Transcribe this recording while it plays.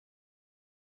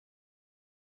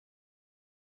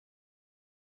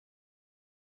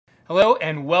Hello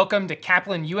and welcome to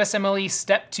Kaplan USMLE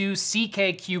Step 2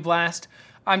 CK Qblast.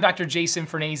 I'm Dr. Jason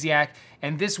Fernasiak,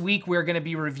 and this week we're going to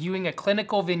be reviewing a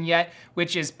clinical vignette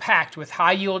which is packed with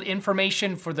high-yield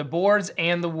information for the boards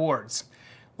and the wards.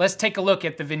 Let's take a look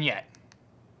at the vignette.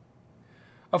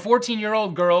 A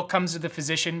 14-year-old girl comes to the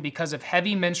physician because of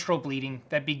heavy menstrual bleeding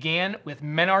that began with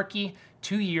menarche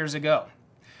 2 years ago.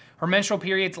 Her menstrual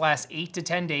periods last 8 to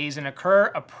 10 days and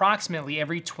occur approximately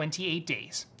every 28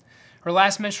 days. Her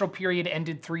last menstrual period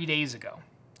ended 3 days ago.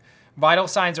 Vital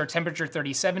signs are temperature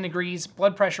 37 degrees,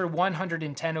 blood pressure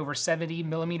 110/70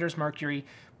 millimeters mercury,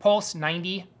 pulse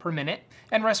 90 per minute,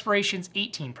 and respirations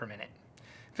 18 per minute.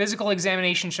 Physical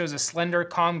examination shows a slender,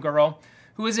 calm girl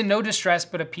who is in no distress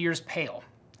but appears pale.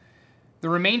 The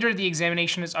remainder of the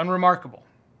examination is unremarkable.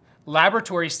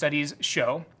 Laboratory studies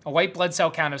show a white blood cell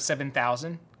count of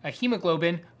 7,000, a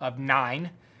hemoglobin of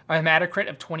 9, a hematocrit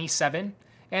of 27,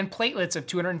 and platelets of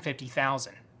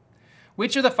 250,000.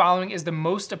 Which of the following is the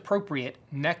most appropriate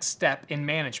next step in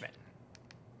management?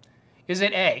 Is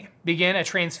it A, begin a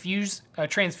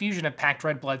transfusion of packed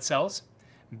red blood cells,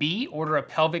 B, order a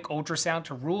pelvic ultrasound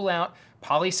to rule out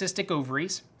polycystic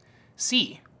ovaries,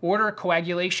 C, order a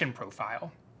coagulation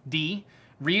profile, D,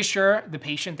 reassure the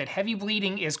patient that heavy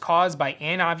bleeding is caused by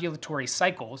anovulatory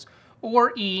cycles,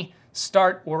 or E,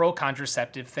 start oral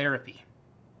contraceptive therapy?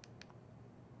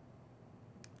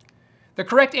 The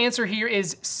correct answer here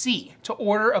is C, to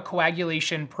order a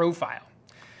coagulation profile.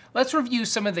 Let's review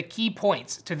some of the key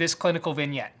points to this clinical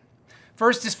vignette.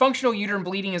 First, dysfunctional uterine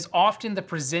bleeding is often the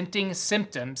presenting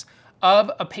symptoms of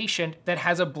a patient that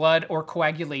has a blood or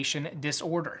coagulation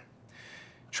disorder.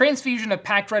 Transfusion of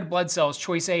packed red blood cells,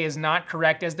 choice A, is not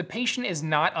correct as the patient is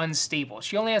not unstable.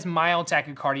 She only has mild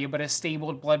tachycardia but a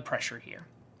stable blood pressure here.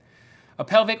 A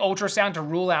pelvic ultrasound to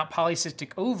rule out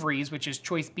polycystic ovaries, which is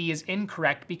choice B, is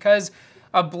incorrect because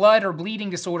a blood or bleeding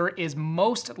disorder is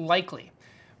most likely.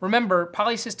 Remember,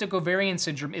 polycystic ovarian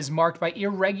syndrome is marked by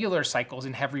irregular cycles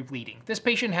and heavy bleeding. This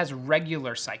patient has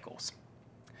regular cycles.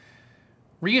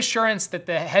 Reassurance that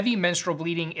the heavy menstrual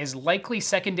bleeding is likely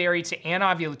secondary to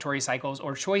anovulatory cycles,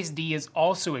 or choice D, is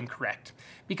also incorrect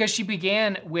because she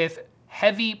began with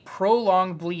heavy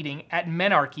prolonged bleeding at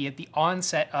menarche at the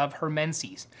onset of her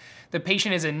menses. The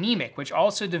patient is anemic, which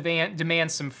also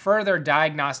demands some further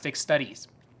diagnostic studies.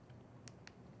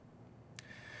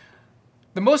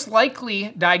 The most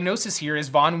likely diagnosis here is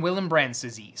von Willebrand's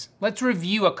disease. Let's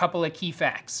review a couple of key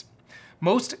facts.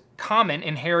 Most common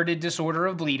inherited disorder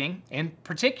of bleeding, and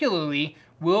particularly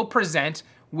will present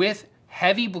with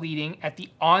heavy bleeding at the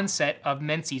onset of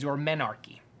menses or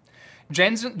menarche.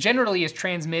 Generally is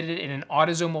transmitted in an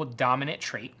autosomal dominant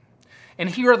trait. And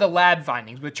here are the lab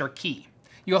findings, which are key.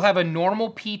 You'll have a normal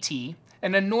PT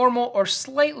and a normal or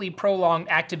slightly prolonged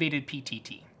activated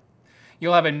PTT.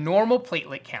 You'll have a normal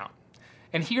platelet count.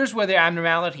 And here's where the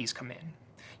abnormalities come in.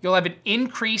 You'll have an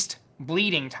increased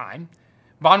bleeding time.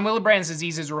 Von Willebrand's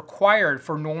disease is required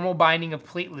for normal binding of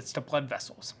platelets to blood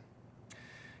vessels.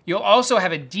 You'll also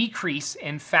have a decrease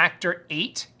in factor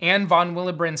VIII and von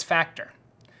Willebrand's factor.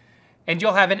 And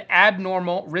you'll have an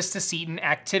abnormal ristocetin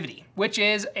activity, which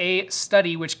is a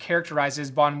study which characterizes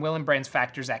von Willebrand's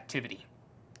factor's activity.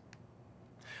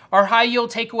 Our high-yield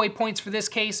takeaway points for this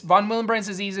case: von Willebrand's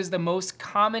disease is the most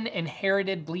common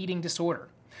inherited bleeding disorder.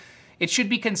 It should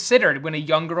be considered when a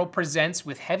young girl presents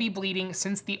with heavy bleeding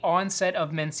since the onset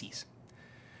of menses.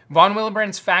 Von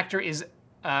Willebrand's factor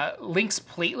links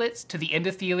platelets to the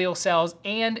endothelial cells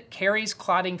and carries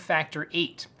clotting factor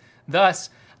VIII.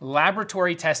 Thus,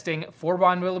 laboratory testing for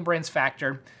von Willebrand's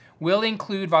factor will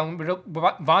include von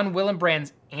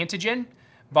Willebrand's antigen,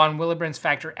 von Willebrand's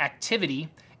factor activity,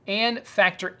 and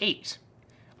factor VIII.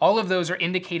 All of those are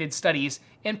indicated studies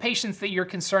in patients that you're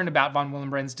concerned about von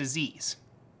Willebrand's disease.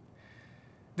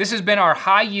 This has been our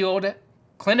high-yield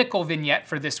clinical vignette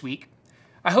for this week.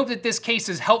 I hope that this case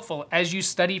is helpful as you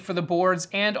study for the boards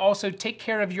and also take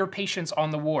care of your patients on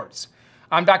the wards.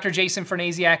 I'm Dr. Jason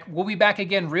Fernasiak. We'll be back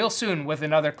again real soon with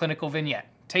another clinical vignette.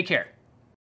 Take care.